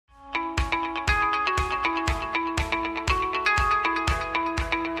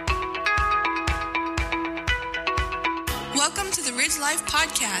Life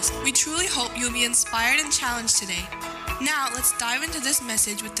podcast. We truly hope you'll be inspired and challenged today. Now, let's dive into this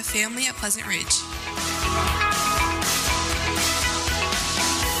message with the family at Pleasant Ridge.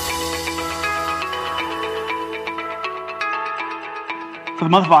 For the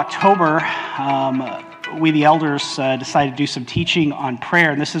month of October, we, the elders, decided to do some teaching on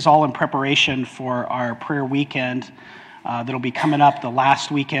prayer, and this is all in preparation for our prayer weekend that'll be coming up the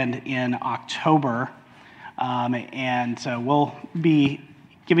last weekend in October. And we'll be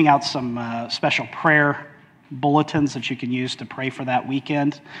giving out some special prayer bulletins that you can use to pray for that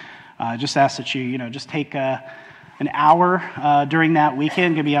weekend. Just ask that you just take an hour during that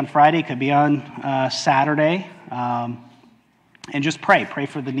weekend. It could be on Friday, could be on Saturday, and just pray. Pray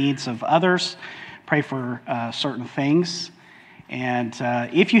for the needs of others. Pray for certain things. And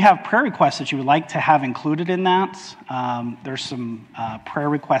if you have prayer requests that you would like to have included in that, there's some prayer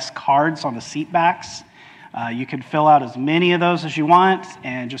request cards on the seat backs. You can fill out as many of those as you want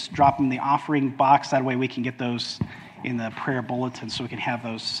and just drop them in the offering box. That way we can get those in the prayer bulletin so we can have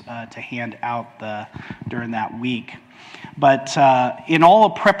those to hand out during that week. But in all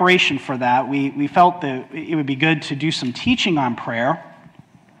of preparation for that, we felt that it would be good to do some teaching on prayer.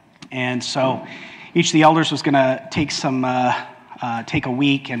 And so each of the elders was going to take a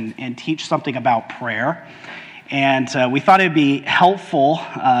week and teach something about prayer. And we thought it would be helpful,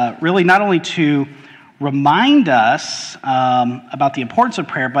 really not only to remind us about the importance of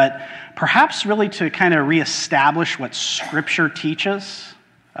prayer, but perhaps really to kind of reestablish what Scripture teaches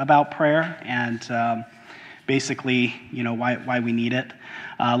about prayer and basically, why we need it.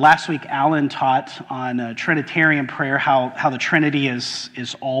 Last week, Alan taught on Trinitarian prayer, how the Trinity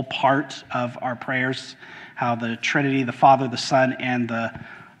is all part of our prayers, how the Trinity, the Father, the Son, and the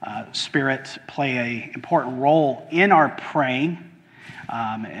Spirit play an important role in our praying.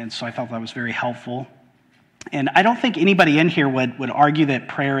 And so I thought that was very helpful. And I don't think anybody in here would argue that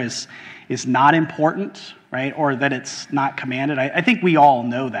prayer is not important, right? Or that it's not commanded. I think we all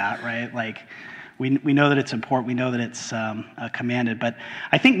know that, right? Like, we know that it's important. We know that it's commanded. But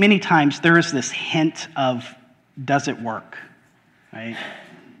I think many times there is this hint of, does it work, right?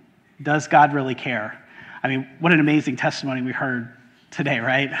 Does God really care? I mean, what an amazing testimony we heard today,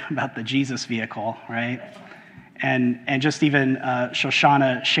 right? About the Jesus vehicle, right? And just even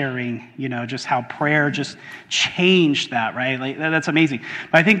Shoshana sharing, just how prayer just changed that, right? Like, that's amazing.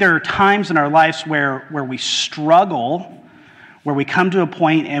 But I think there are times in our lives where we struggle, where we come to a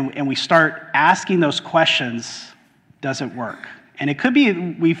point and we start asking those questions, does it work? And it could be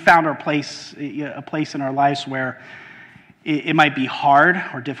we found a place in our lives where it might be hard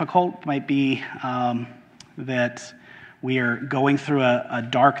or difficult. It might be that we are going through a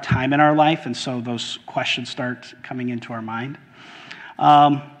dark time in our life, and so those questions start coming into our mind.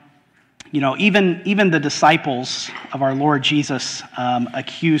 Even the disciples of our Lord Jesus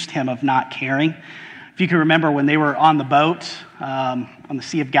accused him of not caring. If you can remember when they were on the boat on the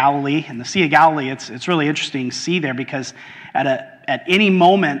Sea of Galilee, and the Sea of Galilee, it's really interesting sea there because at any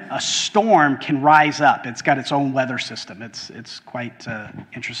moment a storm can rise up. It's got its own weather system. It's quite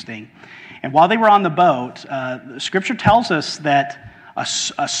interesting. And while they were on the boat, the Scripture tells us that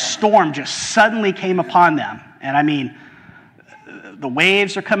a storm just suddenly came upon them. And I mean, the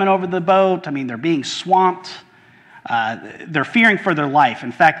waves are coming over the boat. I mean, they're being swamped. They're fearing for their life.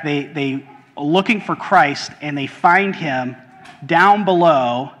 In fact, they are looking for Christ, and they find him down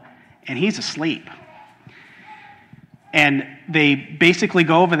below, and he's asleep. And they basically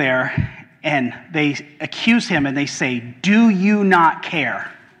go over there, and they accuse him, and they say, "Do you not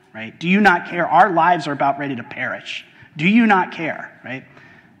care?" Right? Do you not care? Our lives are about ready to perish. Do you not care? Right?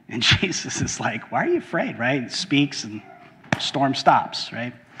 And Jesus is like, why are you afraid? Right? He speaks and the storm stops.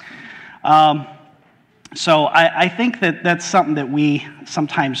 Right? So I think that's something that we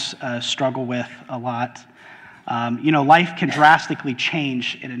sometimes struggle with a lot. Life can drastically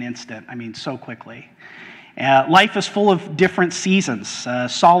change in an instant. I mean, so quickly. Life is full of different seasons.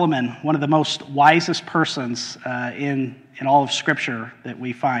 Solomon, one of the most wisest persons in all of Scripture that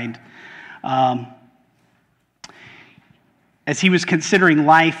we find, as he was considering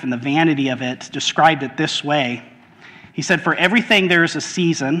life and the vanity of it, described it this way. He said, "For everything there is a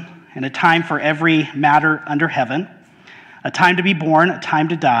season and a time for every matter under heaven, a time to be born, a time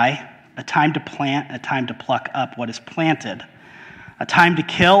to die, a time to plant, a time to pluck up what is planted, a time to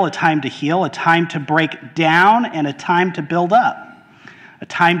kill, a time to heal, a time to break down, and a time to build up, a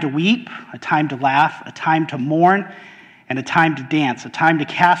time to weep, a time to laugh, a time to mourn, and a time to dance, a time to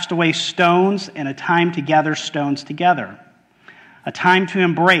cast away stones, and a time to gather stones together, a time to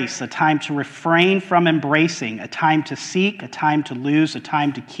embrace, a time to refrain from embracing, a time to seek, a time to lose, a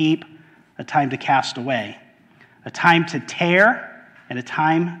time to keep, a time to cast away, a time to tear, and a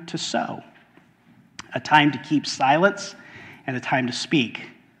time to sow, a time to keep silence and a time to speak,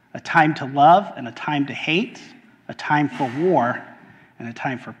 a time to love and a time to hate, a time for war and a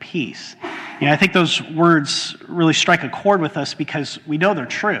time for peace. I think those words really strike a chord with us because we know they're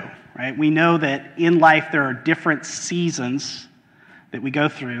true, right? We know that in life there are different seasons that we go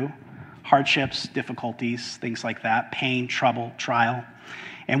through, hardships, difficulties, things like that, pain, trouble, trial.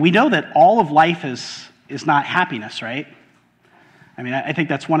 And we know that all of life is not happiness, right? I think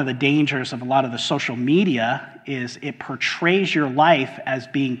that's one of the dangers of a lot of the social media is it portrays your life as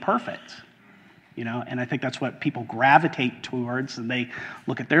being perfect, and I think that's what people gravitate towards, and they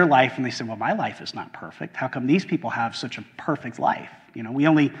look at their life and they say, well, my life is not perfect. How come these people have such a perfect life? We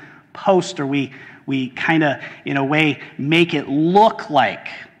only post or we kind of, in a way, make it look like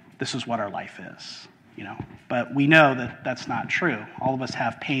this is what our life is, But we know that that's not true. All of us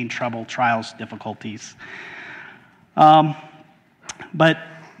have pain, trouble, trials, difficulties. But,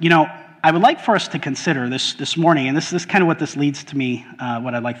 I would like for us to consider this morning, and this is kind of what this leads to me,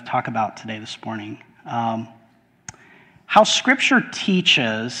 what I'd like to talk about today, this morning. How Scripture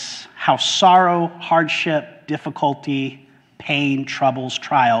teaches how sorrow, hardship, difficulty, pain, troubles,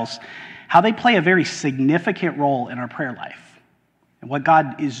 trials, how they play a very significant role in our prayer life, and what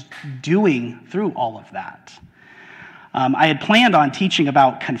God is doing through all of that. I had planned on teaching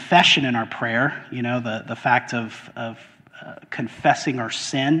about confession in our prayer, the fact of confessing our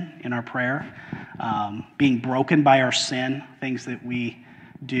sin in our prayer, being broken by our sin, things that we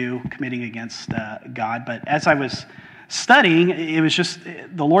do, committing against God. But as I was studying, it was just,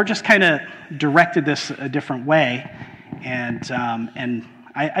 the Lord just kind of directed this a different way, and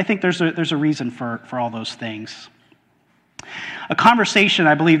I think there's a reason for all those things. A conversation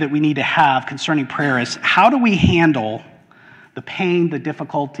I believe that we need to have concerning prayer is how do we handle the pain, the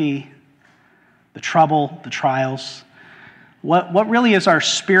difficulty, the trouble, the trials? What really is our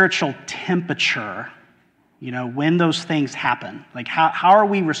spiritual temperature, when those things happen? Like how are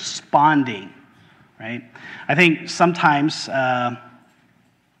we responding, right? I think sometimes the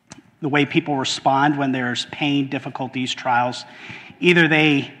way people respond when there's pain, difficulties, trials, either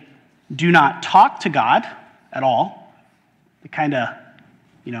they do not talk to God at all, they kind of,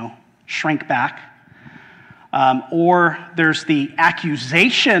 shrink back, or there's the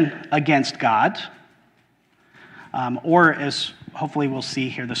accusation against God, or as hopefully we'll see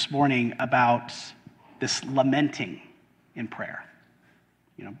here this morning about this lamenting in prayer,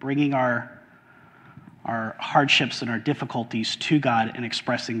 bringing our hardships and our difficulties to God and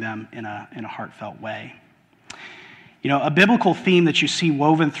expressing them in a heartfelt way. A biblical theme that you see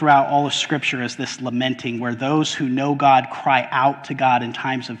woven throughout all of Scripture is this lamenting, where those who know God cry out to God in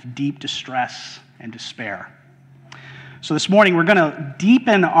times of deep distress and despair. So this morning we're going to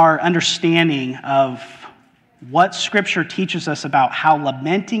deepen our understanding of what Scripture teaches us about how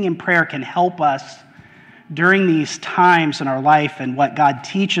lamenting in prayer can help us during these times in our life and what God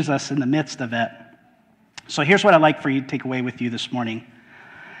teaches us in the midst of it. So here's what I'd like for you to take away with you this morning.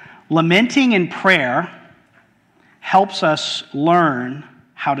 Lamenting in prayer helps us learn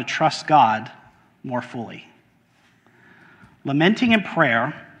how to trust God more fully. Lamenting in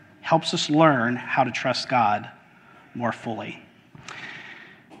prayer helps us learn how to trust God more fully.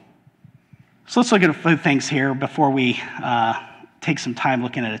 So let's look at a few things here before we take some time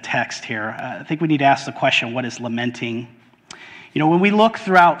looking at a text here. I think we need to ask the question, what is lamenting? When we look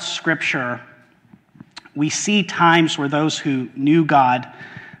throughout Scripture, we see times where those who knew God,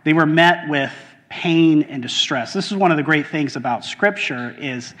 they were met with pain and distress. This is one of the great things about Scripture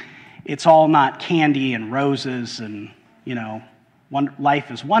is it's all not candy and roses and,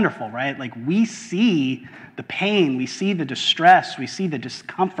 life is wonderful, right? Like we see the pain, we see the distress, we see the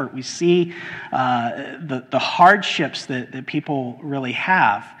discomfort, we see the hardships that people really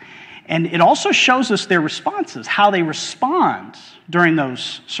have. And it also shows us their responses, how they respond during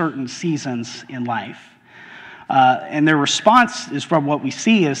those certain seasons in life. And their response is from what we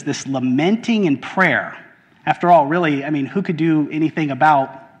see is this lamenting in prayer. After all, really, who could do anything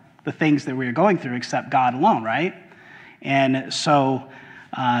about the things that we are going through except God alone, right? And so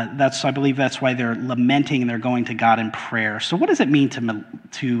I believe that's why they're lamenting and they're going to God in prayer. So what does it mean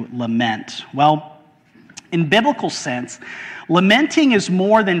to lament? Well, in biblical sense, lamenting is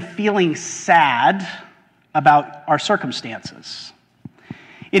more than feeling sad about our circumstances.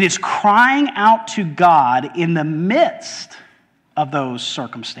 It is crying out to God in the midst of those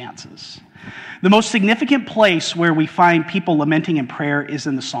circumstances. The most significant place where we find people lamenting in prayer is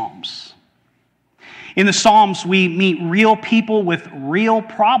in the Psalms. In the Psalms, we meet real people with real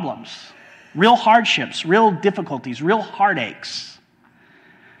problems, real hardships, real difficulties, real heartaches.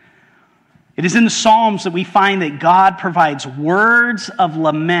 It is in the Psalms that we find that God provides words of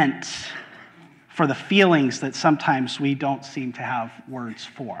lament for the feelings that sometimes we don't seem to have words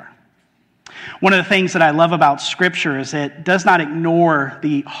for. One of the things that I love about Scripture is it does not ignore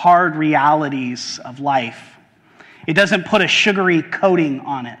the hard realities of life. It doesn't put a sugary coating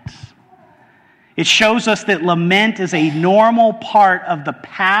on it. It shows us that lament is a normal part of the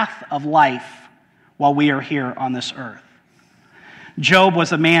path of life while we are here on this earth. Job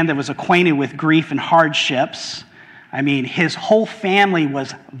was a man that was acquainted with grief and hardships. I mean, his whole family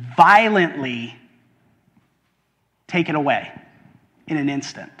was violently taken away in an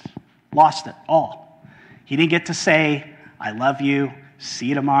instant. Lost it all. He didn't get to say, I love you, see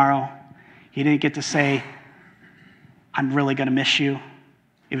you tomorrow. He didn't get to say, I'm really going to miss you.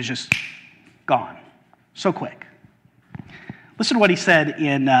 It was just gone. So quick. Listen to what he said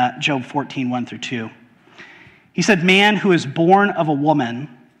in Job 14, 1 through 2. He said, man who is born of a woman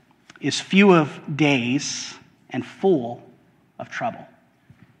is few of days and full of trouble.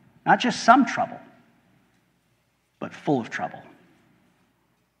 Not just some trouble, but full of trouble.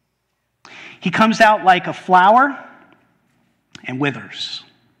 He comes out like a flower and withers.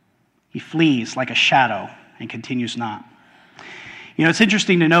 He flees like a shadow and continues not. You know, it's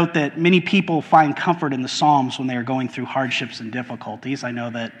interesting to note that many people find comfort in the Psalms when they are going through hardships and difficulties. I know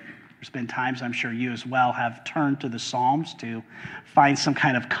that there's been times, I'm sure you as well, have turned to the Psalms to find some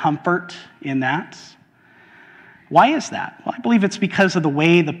kind of comfort in that. Why is that? Well, I believe it's because of the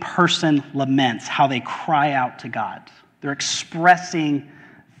way the person laments, how they cry out to God. They're expressing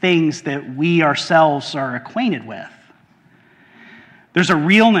things that we ourselves are acquainted with. There's a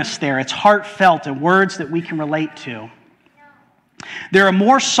realness there. It's heartfelt and words that we can relate to. There are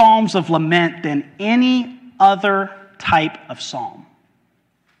more psalms of lament than any other type of psalm.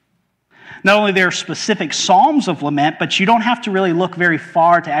 Not only there are specific psalms of lament, but you don't have to really look very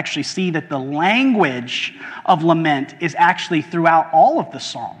far to actually see that the language of lament is actually throughout all of the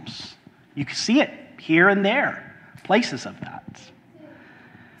psalms. You can see it here and there, places of that.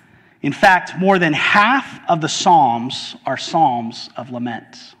 In fact, more than half of the Psalms are psalms of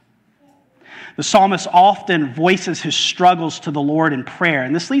lament. The psalmist often voices his struggles to the Lord in prayer,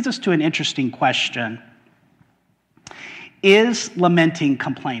 and this leads us to an interesting question. Is lamenting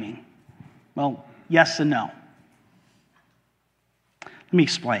complaining? Well, yes and no. Let me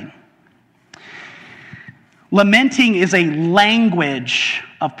explain. Lamenting is a language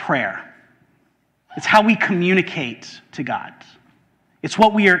of prayer. It's how we communicate to God. It's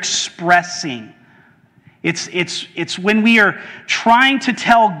what we are expressing. It's when we are trying to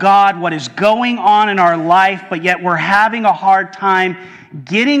tell God what is going on in our life, but yet we're having a hard time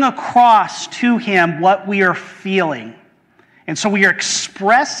getting across to Him what we are feeling. And so we are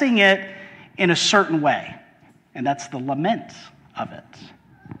expressing it in a certain way. And that's the lament of it.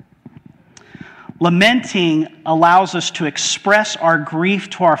 Lamenting allows us to express our grief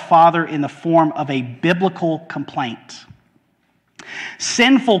to our Father in the form of a biblical complaint.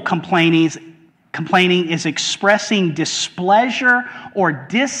 Sinful complaining is expressing displeasure or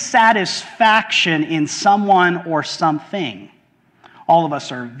dissatisfaction in someone or something. All of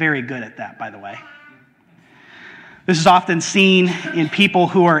us are very good at that, by the way. This is often seen in people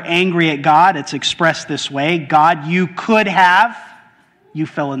who are angry at God. It's expressed this way: God, you could have, you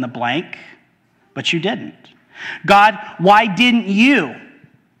fill in the blank, but you didn't. God, why didn't you?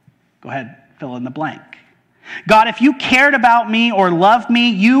 Go ahead, fill in the blank. God, if you cared about me or loved me,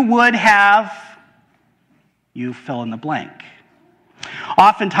 you would have, you fill in the blank.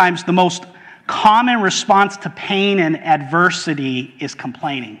 Oftentimes, the most common response to pain and adversity is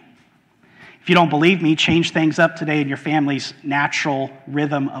complaining. If you don't believe me, change things up today in your family's natural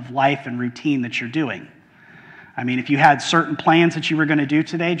rhythm of life and routine that you're doing. I mean, if you had certain plans that you were going to do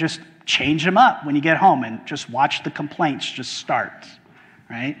today, just change them up when you get home and just watch the complaints just start,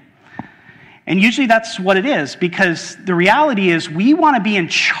 right? And usually that's what it is, because the reality is we want to be in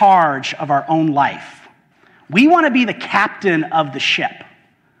charge of our own life. We want to be the captain of the ship.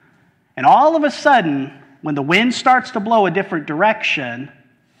 And all of a sudden, when the wind starts to blow a different direction,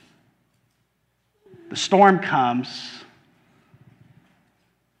 the storm comes,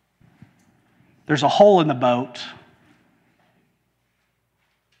 there's a hole in the boat,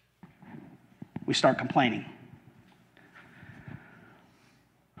 we start complaining.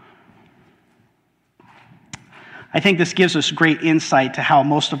 I think this gives us great insight to how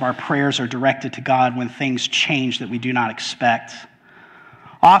most of our prayers are directed to God when things change that we do not expect.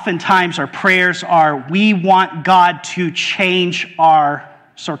 Oftentimes our prayers are, we want God to change our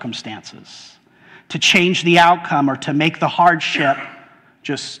circumstances, to change the outcome, or to make the hardship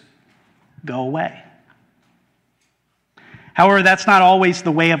just go away. However, that's not always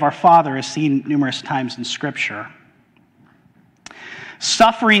the way of our Father, as seen numerous times in Scripture.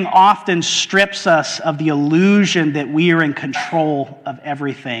 Suffering often strips us of the illusion that we are in control of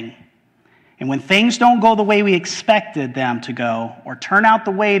everything. And when things don't go the way we expected them to go, or turn out the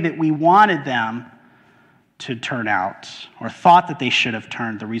way that we wanted them to turn out, or thought that they should have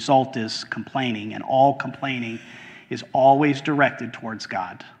turned, the result is complaining, and all complaining is always directed towards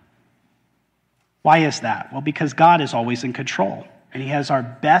God. Why is that? Well, because God is always in control, and he has our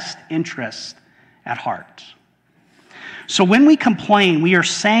best interests at heart. So when we complain, we are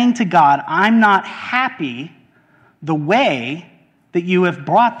saying to God, I'm not happy the way that you have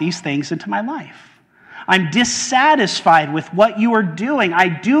brought these things into my life. I'm dissatisfied with what you are doing. I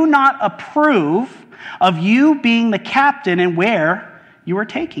do not approve of you being the captain and where you are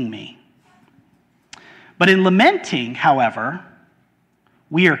taking me. But in lamenting, however,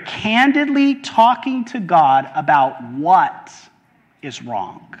 we are candidly talking to God about what is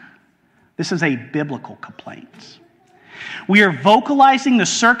wrong. This is a biblical complaint. We are vocalizing the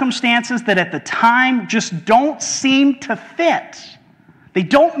circumstances that at the time just don't seem to fit. They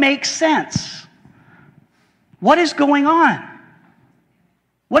don't make sense. What is going on?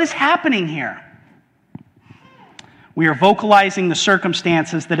 What is happening here? We are vocalizing the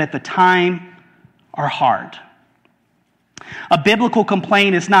circumstances that at the time are hard. A biblical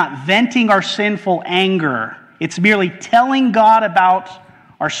complaint is not venting our sinful anger. It's merely telling God about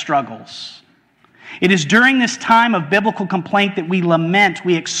our struggles. It is during this time of biblical complaint that we lament.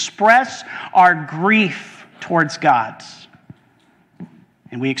 We express our grief towards God.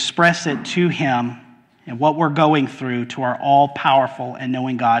 And we express it to him and what we're going through to our all-powerful and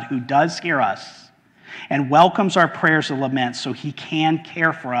knowing God who does hear us and welcomes our prayers of lament so he can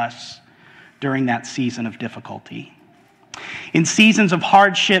care for us during that season of difficulty. In seasons of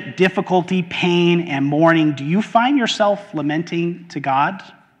hardship, difficulty, pain, and mourning, do you find yourself lamenting to God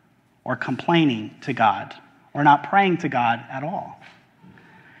or complaining to God or not praying to God at all?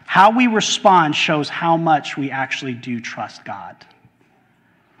 How we respond shows how much we actually do trust God.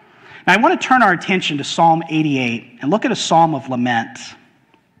 Now, I want to turn our attention to Psalm 88 and look at a psalm of lament.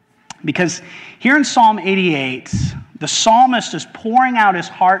 Because here in Psalm 88, the psalmist is pouring out his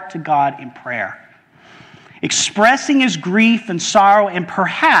heart to God in prayer, expressing his grief and sorrow, and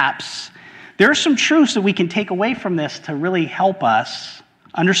perhaps there are some truths that we can take away from this to really help us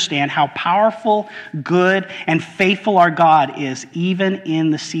understand how powerful, good, and faithful our God is, even in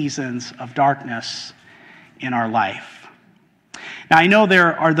the seasons of darkness in our life. Now, I know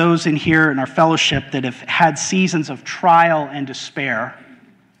there are those in here in our fellowship that have had seasons of trial and despair.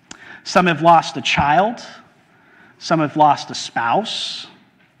 Some have lost a child. Some have lost a spouse.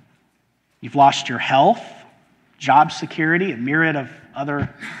 You've lost your health, job security, a myriad of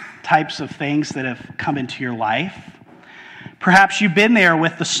other types of things that have come into your life. Perhaps you've been there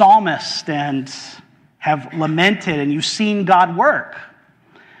with the psalmist and have lamented and you've seen God work.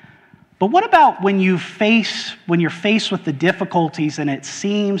 But what about when you're faced with the difficulties and it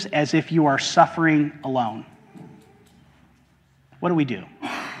seems as if you are suffering alone? What do we do?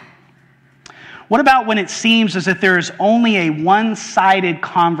 What about when it seems as if there is only a one-sided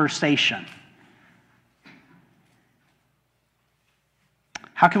conversation?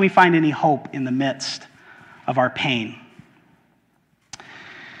 How can we find any hope in the midst of our pain?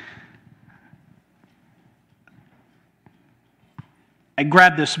 I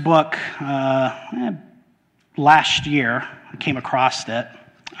grabbed this book last year. I came across it.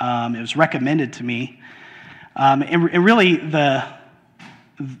 It was recommended to me. And really, the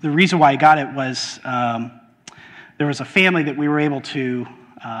reason why I got it was there was a family that we were able to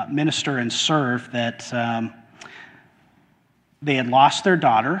minister and serve that they had lost their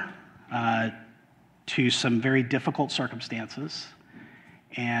daughter to some very difficult circumstances,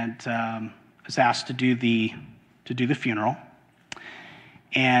 and was asked to do the funeral.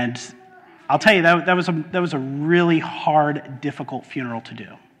 And I'll tell you, that was a really hard, difficult funeral to do.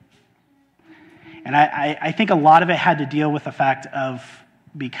 And I think a lot of it had to deal with the fact of,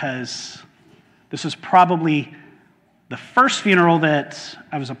 because this was probably the first funeral that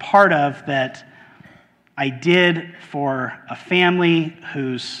I was a part of that I did for a family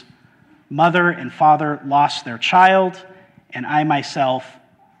whose mother and father lost their child, and I myself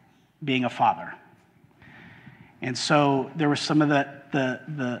being a father. And so there was some of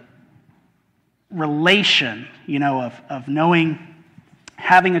the relation, of knowing,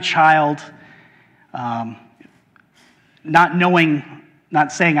 having a child, not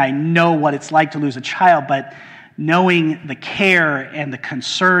saying I know what it's like to lose a child, but knowing the care and the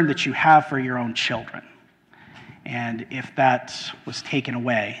concern that you have for your own children. And if that was taken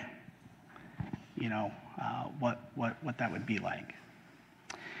away, what that would be like.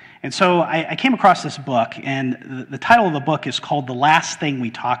 And so I came across this book, and the title of the book is called The Last Thing We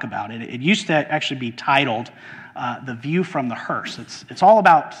Talk About. It used to actually be titled The View from the Hearse. It's all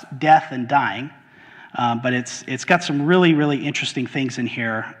about death and dying, but it's got some really, really interesting things in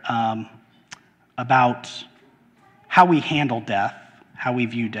here about how we handle death, how we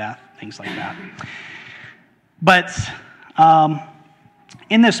view death, things like that. But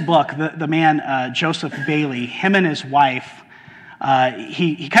in this book, the man, Joseph Bailey, him and his wife,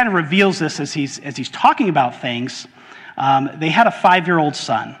 he kind of reveals this as he's talking about things. They had a 5-year-old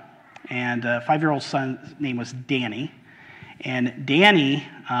son, and a 5-year-old son's name was Danny. And Danny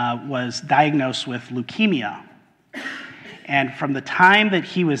was diagnosed with leukemia. And from the time that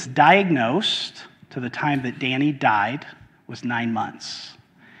he was diagnosed to the time that Danny died was 9 months.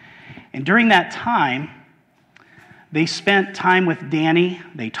 And during that time, they spent time with Danny.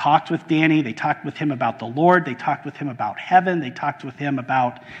 They talked with Danny. They talked with him about the Lord. They talked with him about heaven. They talked with him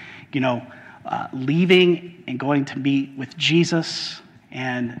about, leaving and going to meet with Jesus.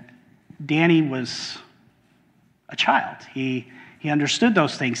 And Danny was a child. He understood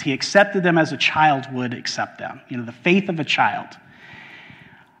those things. He accepted them as a child would accept them. The faith of a child.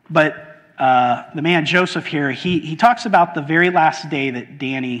 But the man Joseph here, he talks about the very last day that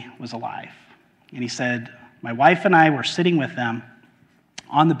Danny was alive. And he said, my wife and I were sitting with them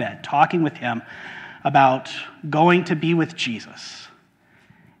on the bed, talking with him about going to be with Jesus.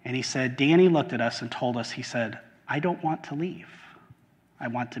 And he said, Danny looked at us and told us, he said, I don't want to leave. I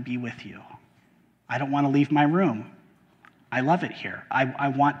want to be with you. I don't want to leave my room. I love it here. I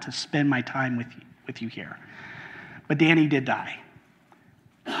want to spend my time with you here. But Danny did die.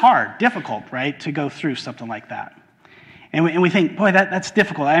 Hard, difficult, right, to go through something like that. And we think, boy, that's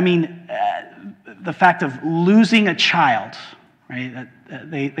difficult. I mean, the fact of losing a child, right?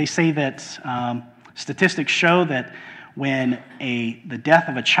 They say that statistics show that when the death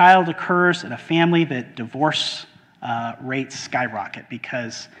of a child occurs in a family, that divorce rates skyrocket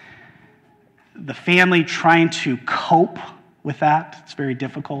because the family trying to cope with that, it's very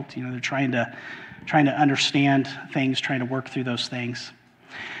difficult. They're trying to understand things, trying to work through those things.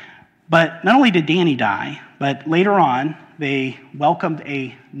 But not only did Danny die, but later on, they welcomed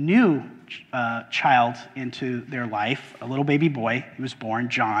a new child into their life, a little baby boy. He was born,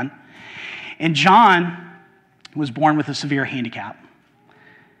 John. And John was born with a severe handicap.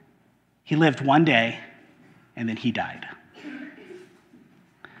 He lived one day, and then he died.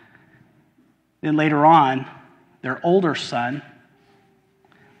 Then later on, their older son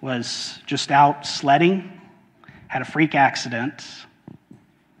was just out sledding, had a freak accident,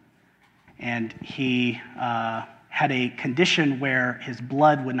 and he had a condition where his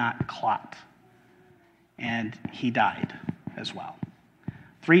blood would not clot, and he died as well.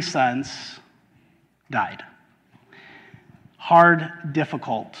 3 sons died. Hard,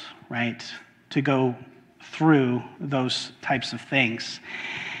 difficult, right, to go through those types of things.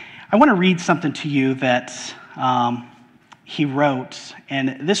 I want to read something to you that he wrote,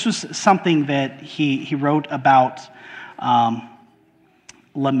 and this was something that he wrote about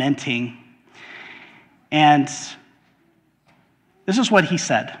lamenting. And this is what he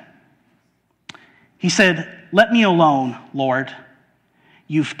said. He said, "Let me alone, Lord.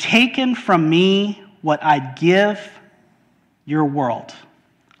 You've taken from me what I'd give your world.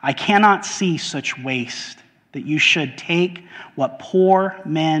 I cannot see such waste that you should take what poor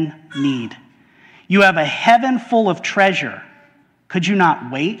men need. You have a heaven full of treasure. Could you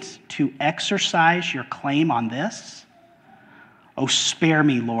not wait to exercise your claim on this? Oh, spare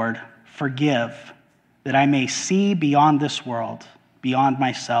me, Lord. Forgive, that I may see beyond this world, beyond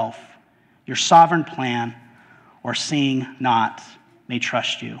myself, your sovereign plan, or seeing not, may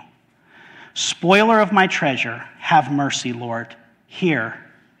trust you. Spoiler of my treasure, have mercy, Lord. Here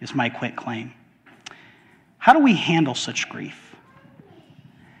is my quit claim." How do we handle such grief?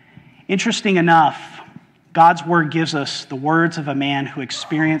 Interesting enough, God's word gives us the words of a man who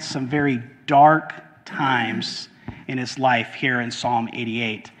experienced some very dark times in his life here in Psalm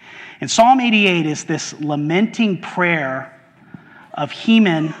 88. And Psalm 88 is this lamenting prayer of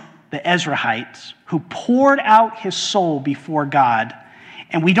Heman the Ezrahite, who poured out his soul before God,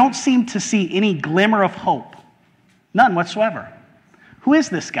 and we don't seem to see any glimmer of hope. None whatsoever. Who is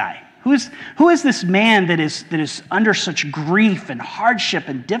this guy? Who is this man that is under such grief and hardship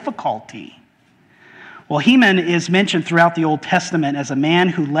and difficulty? Well, Heman is mentioned throughout the Old Testament as a man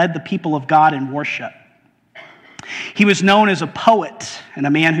who led the people of God in worship. He was known as a poet and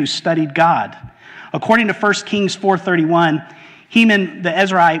a man who studied God. According to 1 Kings 4:31, Heman the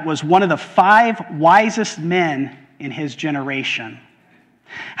Ezrahite was one of the 5 wisest men in his generation.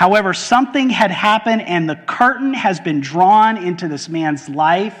 However, something had happened and the curtain has been drawn into this man's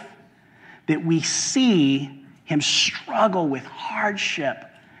life that we see him struggle with hardship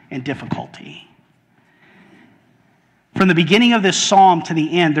and difficulty. From the beginning of this psalm to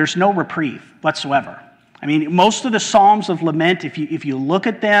the end, there's no reprieve whatsoever. I mean, most of the Psalms of lament, if you look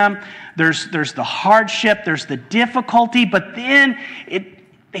at them, there's the hardship, there's the difficulty, but then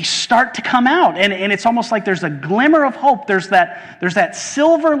they start to come out, and it's almost like there's a glimmer of hope. There's that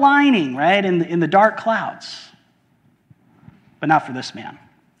silver lining, right, in the dark clouds. But not for this man.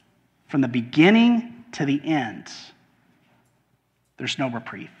 From the beginning to the end, there's no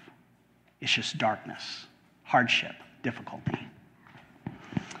reprieve. It's just darkness, hardship, difficulty.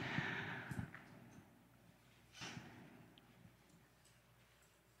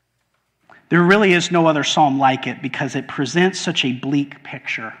 There really is no other psalm like it because it presents such a bleak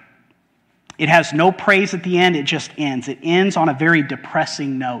picture. It has no praise at the end, it just ends. It ends on a very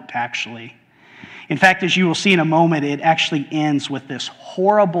depressing note, actually. In fact, as you will see in a moment, it actually ends with this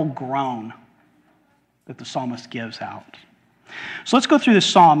horrible groan that the psalmist gives out. So let's go through this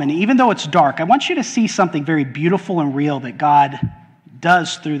psalm, and even though it's dark, I want you to see something very beautiful and real that God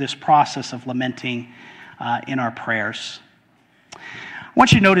does through this process of lamenting in our prayers. I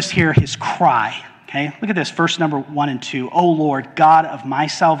want you to notice here his cry. Okay, look at this, verse number 1 and 2. O Lord, God of my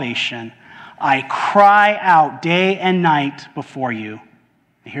salvation, I cry out day and night before you.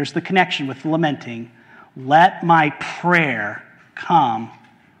 And here's the connection with lamenting. Let my prayer come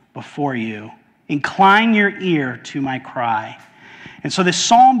before you. Incline your ear to my cry. And so this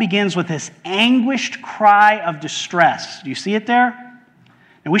psalm begins with this anguished cry of distress. Do you see it there?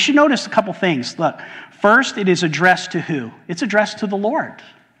 And we should notice a couple things. Look, first, it is addressed to who? It's addressed to the Lord,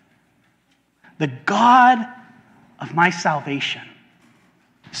 the God of my salvation.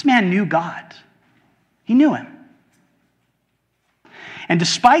 This man knew God. He knew him. And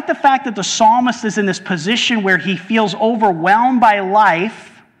despite the fact that the psalmist is in this position where he feels overwhelmed by life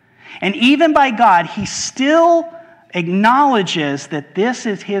and even by God, he still acknowledges that this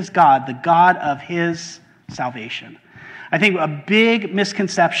is his God, the God of his salvation. I think a big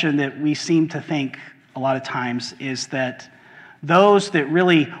misconception that we seem to think a lot of times is that those that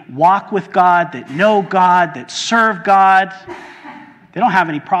really walk with God, that know God, that serve God, they don't have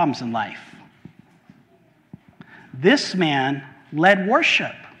any problems in life. This man led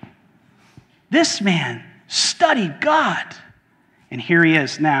worship. This man studied God. And here he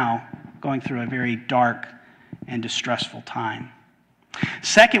is now going through a very dark and distressful time.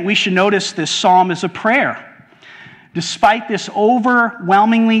 Second, we should notice this psalm is a prayer. Despite this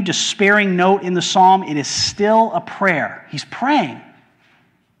overwhelmingly despairing note in the psalm, it is still a prayer. He's praying.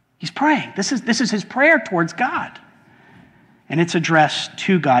 He's praying. This is his prayer towards God. And it's addressed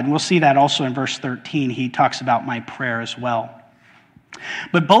to God. And we'll see that also in verse 13. He talks about my prayer as well.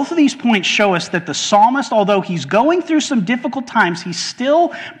 But both of these points show us that the psalmist, although he's going through some difficult times, he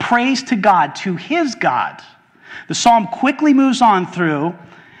still prays to God, to his God. The psalm quickly moves on through.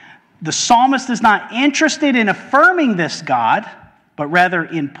 The psalmist is not interested in affirming this God, but rather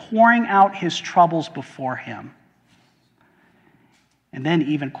in pouring out his troubles before him. And then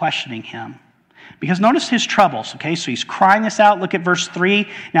even questioning him. Because notice his troubles, okay? So he's crying this out. Look at verse 3.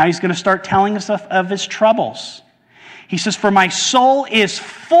 Now he's going to start telling us of his troubles. He says, for my soul is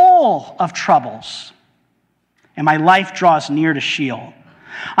full of troubles, and my life draws near to Sheol.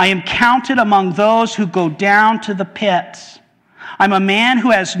 I am counted among those who go down to the pit. I'm a man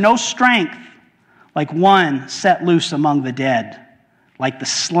who has no strength, like one set loose among the dead, like the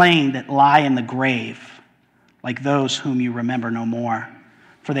slain that lie in the grave, like those whom you remember no more,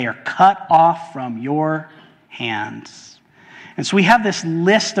 for they are cut off from your hands. And so we have this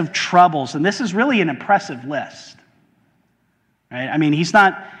list of troubles, and this is really an impressive list. Right? I mean, he's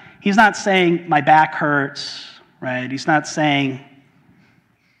not saying my back hurts, right? He's not saying,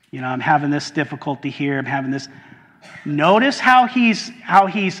 I'm having this difficulty here, I'm having this. Notice how he's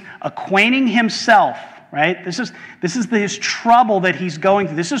acquainting himself, right? This is his trouble that he's going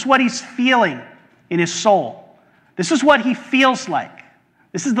through. This is what he's feeling in his soul. This is what he feels like.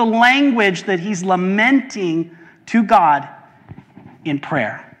 This is the language that he's lamenting to God in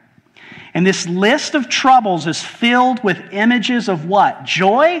prayer. And this list of troubles is filled with images of what?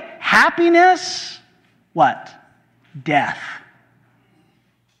 Joy, happiness, what? Death.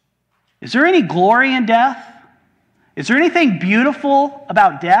 Is there any glory in death? Is there anything beautiful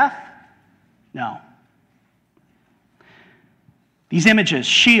about death? No. These images,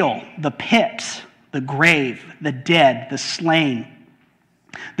 Sheol, the pit, the grave, the dead, the slain,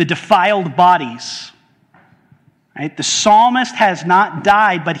 the defiled bodies, Right? The psalmist has not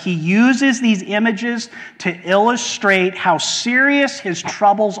died, but he uses these images to illustrate how serious his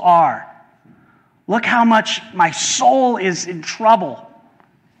troubles are. Look how much my soul is in trouble.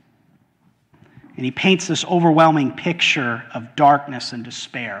 And he paints this overwhelming picture of darkness and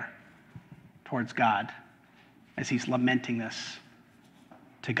despair towards God as he's lamenting this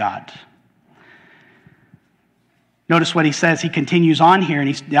to God. Notice what he says. He continues on here, and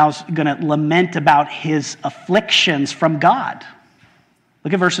he's now going to lament about his afflictions from God.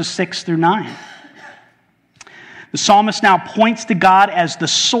 Look at verses 6 through 9. The psalmist now points to God as the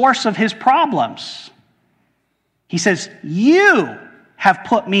source of his problems. He says, "You have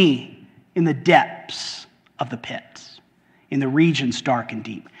put me in the depths of the pit, in the regions dark and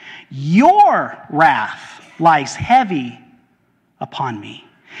deep. Your wrath lies heavy upon me,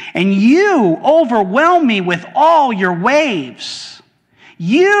 and you overwhelm me with all your waves.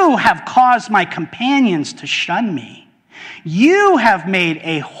 You have caused my companions to shun me. You have made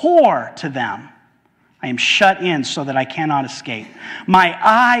a whore to them. I am shut in so that I cannot escape. My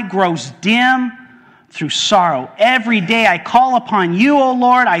eye grows dim through sorrow. Every day I call upon you, O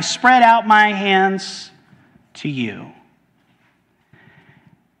Lord. I spread out my hands to you."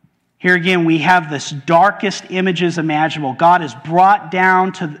 Here again, we have this darkest images imaginable. God has brought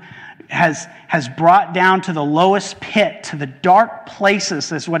down to the lowest pit, to the dark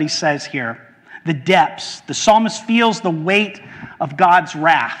places, is what he says here. The depths. The psalmist feels the weight of God's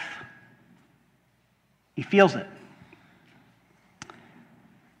wrath. He feels it.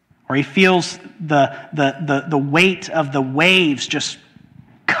 Or he feels the weight of the waves just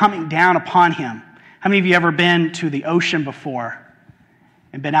coming down upon him. How many of you ever been to the ocean before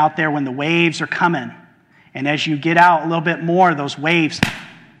and been out there when the waves are coming? And as you get out a little bit more, those waves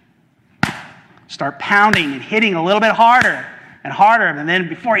start pounding and hitting a little bit harder and harder. And then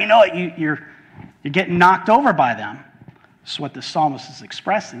before you know it, you're getting knocked over by them. This is what the psalmist is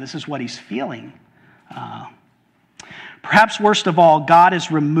expressing. This is what he's feeling. Perhaps worst of all, God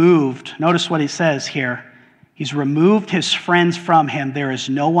has removed, notice what he says here. He's removed his friends from him. There is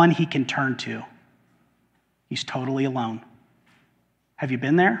no one he can turn to. He's totally alone. Have you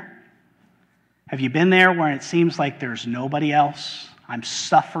been there? Have you been there where it seems like there's nobody else? I'm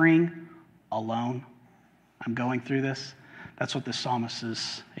suffering alone. I'm going through this. That's what the psalmist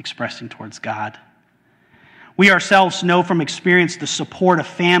is expressing towards God. We ourselves know from experience the support of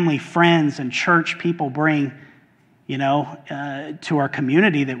family, friends, and church people bring, to our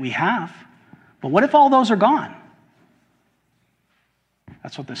community that we have. But what if all those are gone?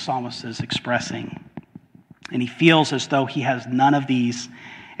 That's what the psalmist is expressing. And he feels as though he has none of these,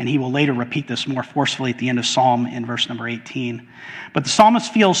 and he will later repeat this more forcefully at the end of Psalm in verse number 18. But the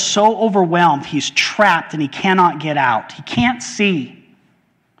psalmist feels so overwhelmed, he's trapped and he cannot get out. He can't see.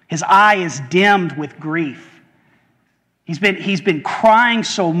 His eye is dimmed with grief. He's been crying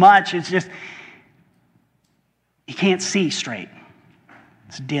so much, it's just, he can't see straight.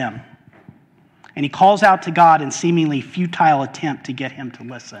 It's dim. And he calls out to God in seemingly futile attempt to get him to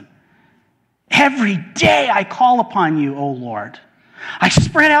listen. Every day I call upon you, O Lord. I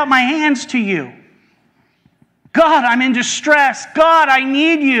spread out my hands to you. God, I'm in distress. God, I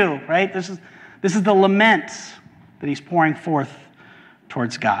need you. Right? This is the lament that he's pouring forth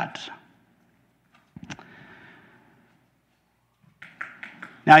towards God.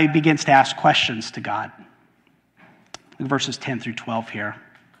 Now he begins to ask questions to God. In verses 10 through 12 here.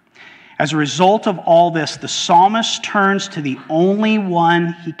 As a result of all this, the psalmist turns to the only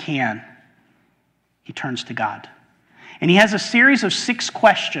one he can. He turns to God. And he has a series of 6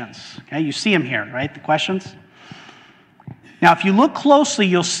 questions. Okay, you see them here, right? The questions. Now, if you look closely,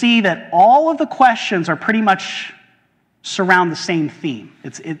 you'll see that all of the questions are pretty much surround the same theme.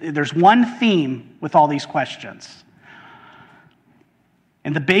 There's one theme with all these questions.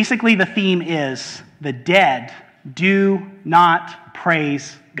 And basically the theme is the dead do not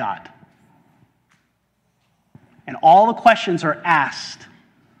praise God. And all the questions are asked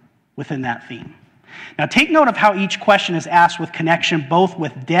within that theme. Now take note of how each question is asked with connection both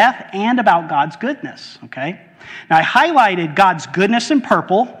with death and about God's goodness, okay? Now I highlighted God's goodness in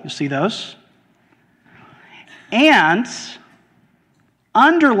purple, you see those, and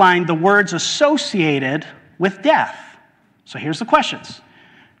underlined the words associated with death. So here's the questions.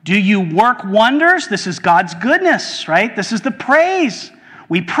 Do you work wonders? This is God's goodness, right? This is the praise.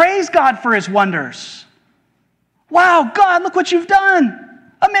 We praise God for his wonders. Wow, God, look what you've done.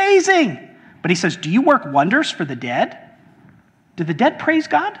 Amazing. But he says, do you work wonders for the dead? Do the dead praise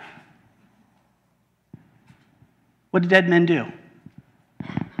God? What do dead men do?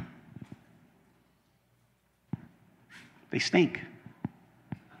 They stink.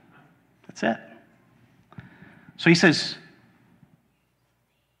 That's it. So he says,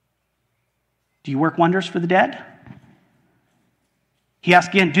 do you work wonders for the dead? He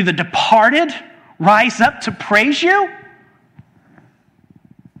asks again, do the departed rise up to praise you?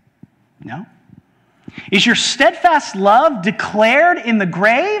 No. Is your steadfast love declared in the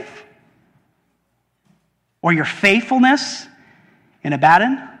grave? Or your faithfulness in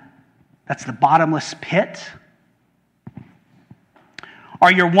Abaddon? That's the bottomless pit.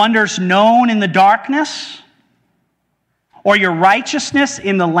 Are your wonders known in the darkness? Or your righteousness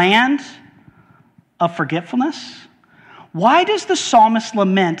in the land of forgetfulness? Why does the psalmist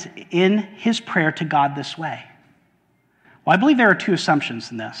lament in his prayer to God this way? Well, I believe there are two assumptions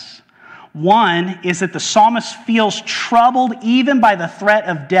in this. One is that the psalmist feels troubled even by the threat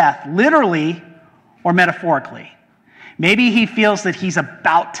of death, literally or metaphorically. Maybe he feels that he's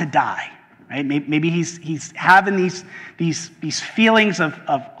about to die. Right? Maybe he's having these feelings of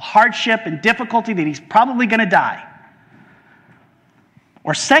hardship and difficulty that he's probably going to die.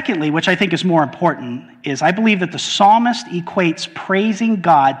 Or secondly, which I think is more important, is I believe that the psalmist equates praising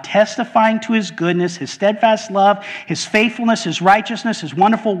God, testifying to his goodness, his steadfast love, his faithfulness, his righteousness, his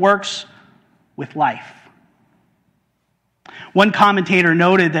wonderful works with life. One commentator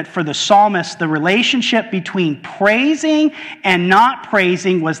noted that for the psalmist, the relationship between praising and not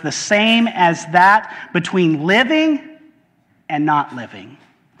praising was the same as that between living and not living.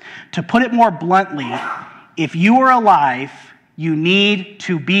 To put it more bluntly, if you are alive, you need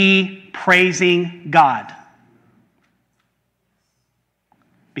to be praising God.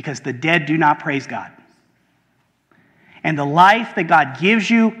 Because the dead do not praise God. And the life that God gives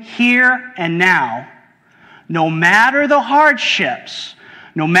you here and now, no matter the hardships,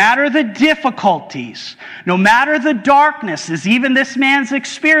 no matter the difficulties, no matter the darkness, as even this man's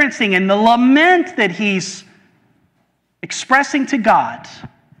experiencing, and the lament that he's expressing to God,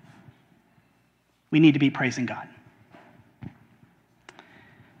 we need to be praising God.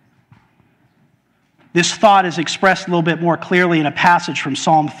 This thought is expressed a little bit more clearly in a passage from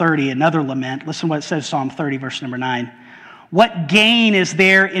Psalm 30, another lament. Listen to what it says, Psalm 30, verse number 9. What gain is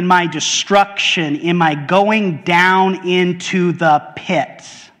there in my destruction, in my going down into the pit?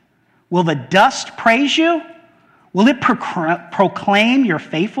 Will the dust praise you? Will it proclaim your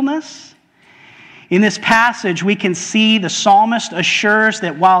faithfulness? In this passage, we can see the psalmist assures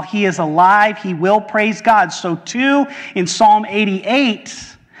that while he is alive, he will praise God. So too, in Psalm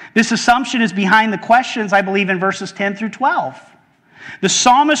 88, this assumption is behind the questions, I believe, in verses 10 through 12. The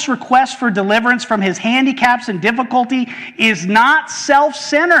psalmist's request for deliverance from his handicaps and difficulty is not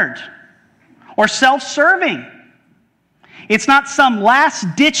self-centered or self-serving. It's not some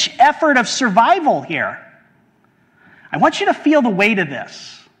last-ditch effort of survival here. I want you to feel the weight of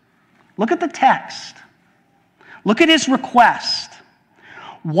this. Look at the text. Look at his request.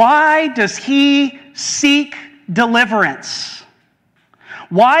 Why does he seek deliverance?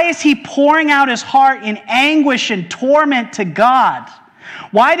 Why is he pouring out his heart in anguish and torment to God?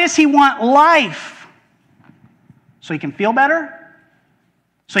 Why does he want life? So he can feel better?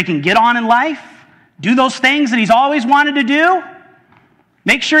 So he can get on in life? Do those things that he's always wanted to do?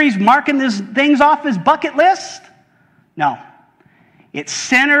 Make sure he's marking these things off his bucket list? No. It's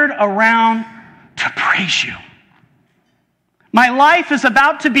centered around to praise you. My life is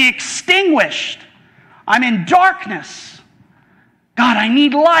about to be extinguished. I'm in darkness. God, I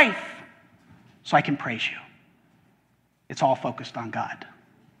need life so I can praise you. It's all focused on God.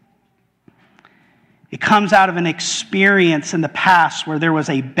 It comes out of an experience in the past where there was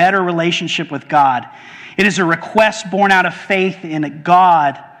a better relationship with God. It is a request born out of faith in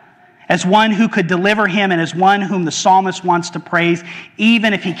God as one who could deliver him and as one whom the psalmist wants to praise,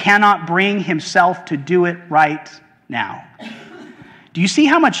 even if he cannot bring himself to do it right now. Do you see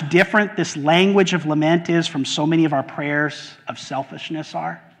how much different this language of lament is from so many of our prayers of selfishness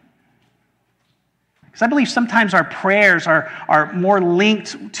are? Because I believe sometimes our prayers are more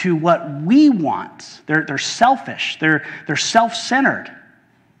linked to what we want. They're selfish. They're self-centered.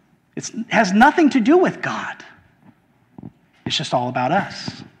 It has nothing to do with God. It's just all about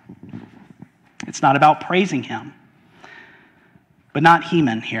us. It's not about praising him. But not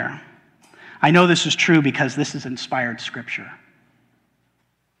Heman here. I know this is true because this is inspired scripture.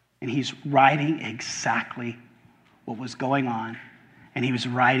 And he's writing exactly what was going on. And he was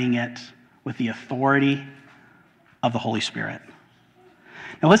writing it with the authority of the Holy Spirit.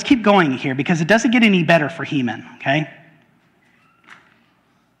 Now let's keep going here because it doesn't get any better for Heman, okay?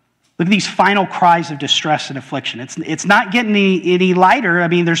 Look at these final cries of distress and affliction. It's not getting any lighter. I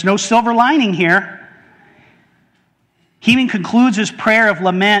mean, there's no silver lining here. Heman concludes his prayer of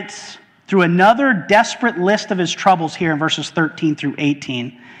lament through another desperate list of his troubles here in verses 13 through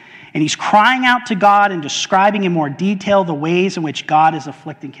 18. And he's crying out to God and describing in more detail the ways in which God is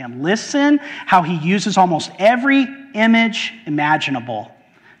afflicting him. Listen how he uses almost every image imaginable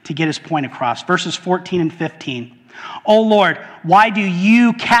to get his point across. Verses 14 and 15. "O Lord, why do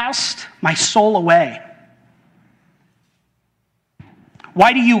you cast my soul away?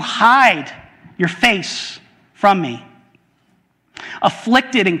 Why do you hide your face from me?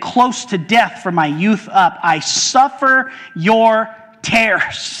 Afflicted and close to death from my youth up, I suffer your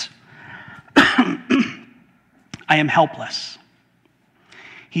tears. I am helpless."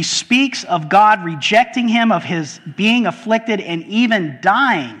 He speaks of God rejecting him, of his being afflicted and even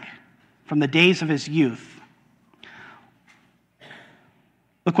dying from the days of his youth.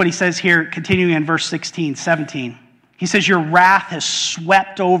 Look what he says here, continuing in verse 16, 17. He says, "Your wrath has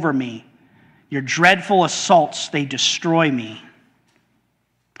swept over me. Your dreadful assaults, they destroy me.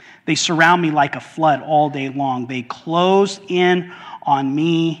 They surround me like a flood all day long. They close in on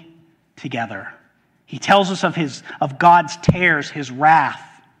me together." He tells us of God's tears, his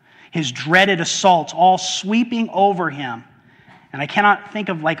wrath, his dreaded assaults, all sweeping over him. And I cannot think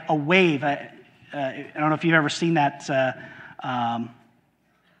of like a wave. I don't know if you've ever seen that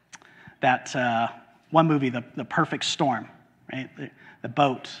one movie, The Perfect Storm, right? The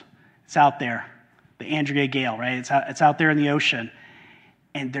boat, it's out there, the Andrea Gale, right? It's out there in the ocean,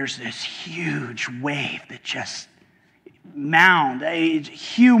 and there's this huge wave that just it's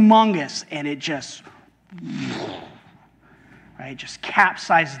humongous, and it just, right, just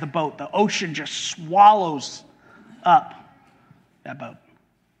capsizes the boat. The ocean just swallows up that boat.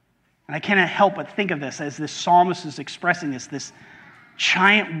 And I cannot help but think of this as this psalmist is expressing this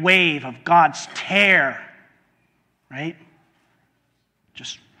giant wave of God's tear, right?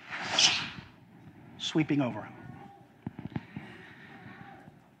 Just sweeping over him.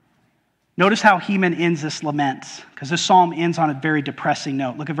 Notice how Heman ends this lament, because this psalm ends on a very depressing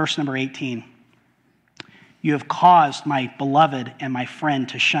note. Look at verse number 18. "You have caused my beloved and my friend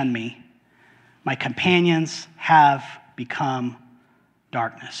to shun me. My companions have become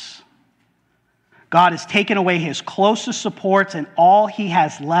darkness." God has taken away his closest supports, and all he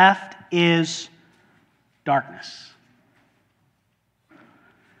has left is darkness.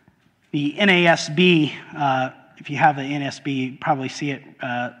 The NASB, if you have the NSB, you probably see it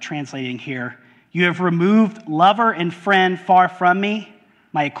translating here. "You have removed lover and friend far from me.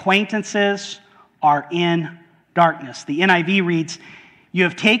 My acquaintances are in darkness." The NIV reads, "You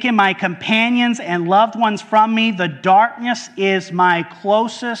have taken my companions and loved ones from me. The darkness is my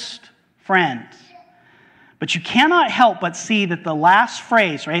closest friend." But you cannot help but see that the last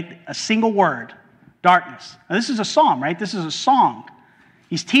phrase, right, a single word, darkness. Now, this is a psalm, right? This is a song.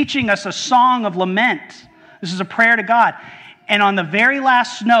 He's teaching us a song of lament. This is a prayer to God. And on the very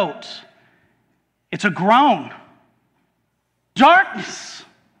last note, it's a groan. Darkness.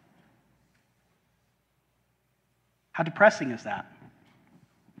 How depressing is that?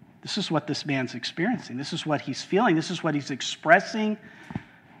 This is what this man's experiencing. This is what he's feeling. This is what he's expressing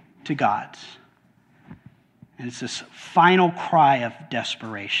to God. And it's this final cry of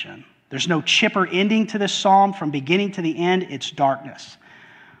desperation. There's no chipper ending to this psalm. From beginning to the end, it's darkness.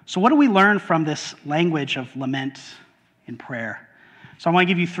 So what do we learn from this language of lament in prayer? So I want to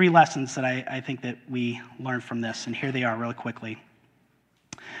give you 3 lessons that I think that we learn from this, and here they are really quickly.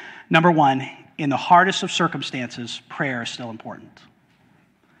 Number 1, in the hardest of circumstances, prayer is still important.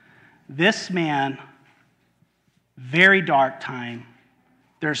 This man, very dark time,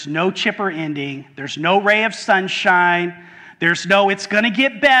 there's no chipper ending, there's no ray of sunshine, there's no it's going to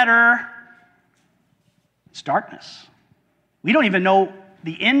get better. It's darkness. We don't even know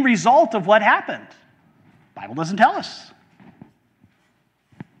the end result of what happened. The Bible doesn't tell us.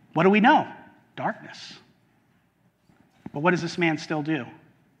 What do we know? Darkness. But what does this man still do?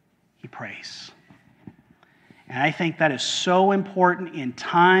 He prays. And I think that is so important in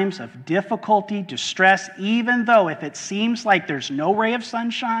times of difficulty, distress, even though if it seems like there's no ray of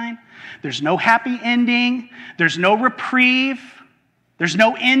sunshine, there's no happy ending, there's no reprieve, there's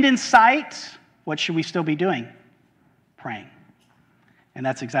no end in sight, what should we still be doing? Praying. And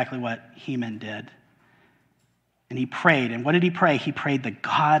that's exactly what Heman did. And he prayed. And what did he pray? He prayed, "The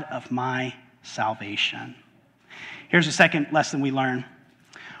God of my salvation." Here's the second lesson we learn.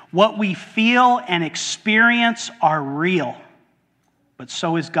 What we feel and experience are real, but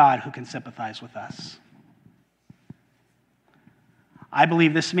so is God who can sympathize with us. I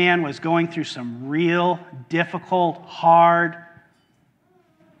believe this man was going through some real difficult, hard,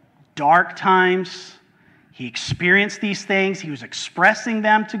 dark times. He experienced these things. He was expressing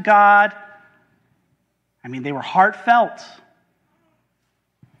them to God. I mean, they were heartfelt.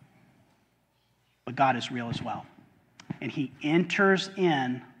 But God is real as well. And he enters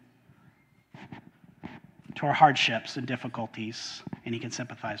in to our hardships and difficulties, and he can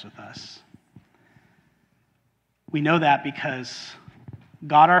sympathize with us. We know that because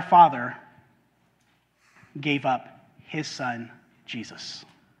God our Father gave up his Son, Jesus.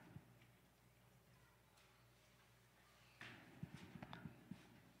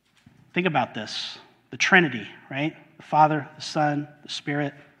 Think about this. The Trinity, right? The Father, the Son, the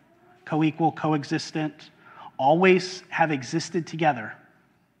Spirit, co-equal, co-existent, always have existed together,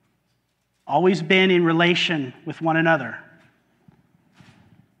 always been in relation with one another.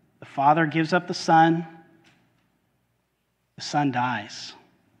 The Father gives up the Son dies.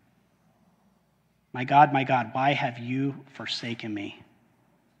 My God, why have you forsaken me?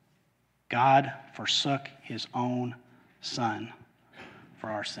 God forsook his own Son for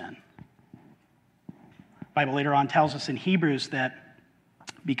our sin. The Bible later on tells us in Hebrews that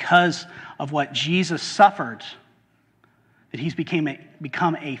because of what Jesus suffered, that he's become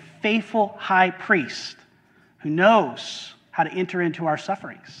a faithful high priest who knows how to enter into our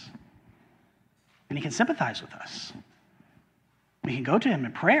sufferings. And he can sympathize with us. We can go to him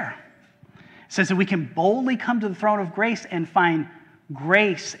in prayer. It says that we can boldly come to the throne of grace and find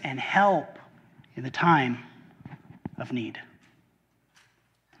grace and help in the time of need.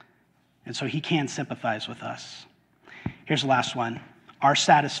 And so he can sympathize with us. Here's the last one. Our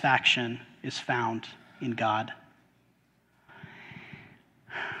satisfaction is found in God.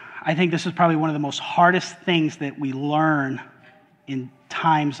 I think this is probably one of the most hardest things that we learn in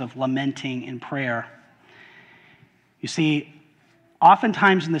times of lamenting and prayer. You see,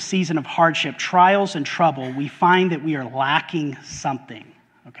 oftentimes in the season of hardship, trials, and trouble, we find that we are lacking something,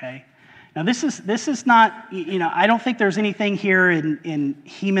 okay? Now, this is not, I don't think there's anything here in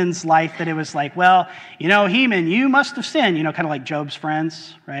Heman's life that it was like, well, Heman, you must have sinned, kind of like Job's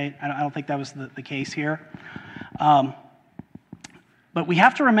friends, right? I don't think that was the case here. But we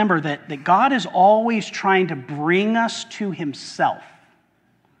have to remember that God is always trying to bring us to himself,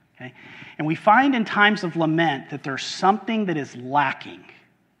 okay? And we find in times of lament that there's something that is lacking,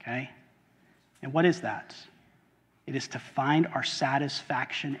 okay? And what is that? It is to find our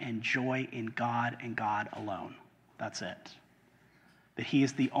satisfaction and joy in God and God alone. That's it. That he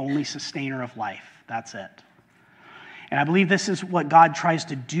is the only sustainer of life. That's it. And I believe this is what God tries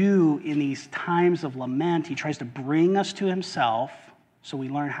to do in these times of lament. He tries to bring us to himself so we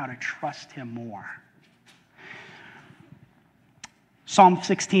learn how to trust him more. Psalm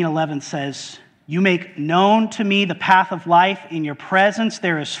 16:11 says, "You make known to me the path of life. In your presence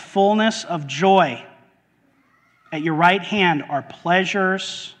there is fullness of joy. At your right hand are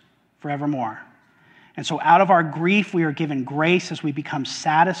pleasures forevermore." And so out of our grief, we are given grace as we become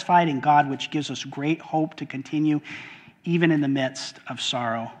satisfied in God, which gives us great hope to continue even in the midst of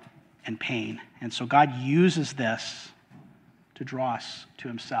sorrow and pain. And so God uses this to draw us to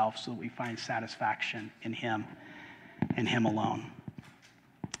himself so that we find satisfaction in him and him alone.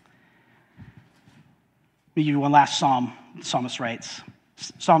 Let me give you one last psalm. The psalmist writes,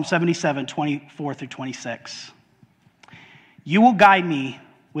 Psalm 77, 24 through 26. "You will guide me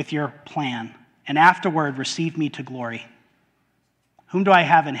with your plan, and afterward receive me to glory. Whom do I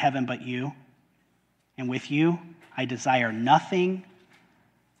have in heaven but you? And with you I desire nothing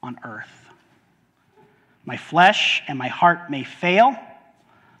on earth. My flesh and my heart may fail,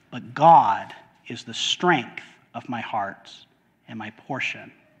 but God is the strength of my heart and my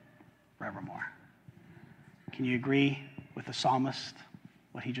portion forevermore." Can you agree with the psalmist,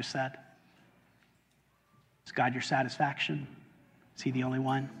 what he just said? Is God your satisfaction? Is he the only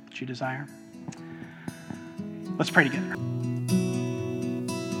one that you desire? Let's pray together.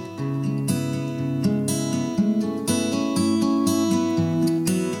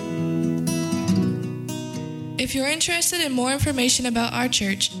 If you're interested in more information about our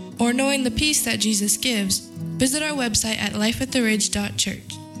church or knowing the peace that Jesus gives, visit our website at lifeattheridge.church.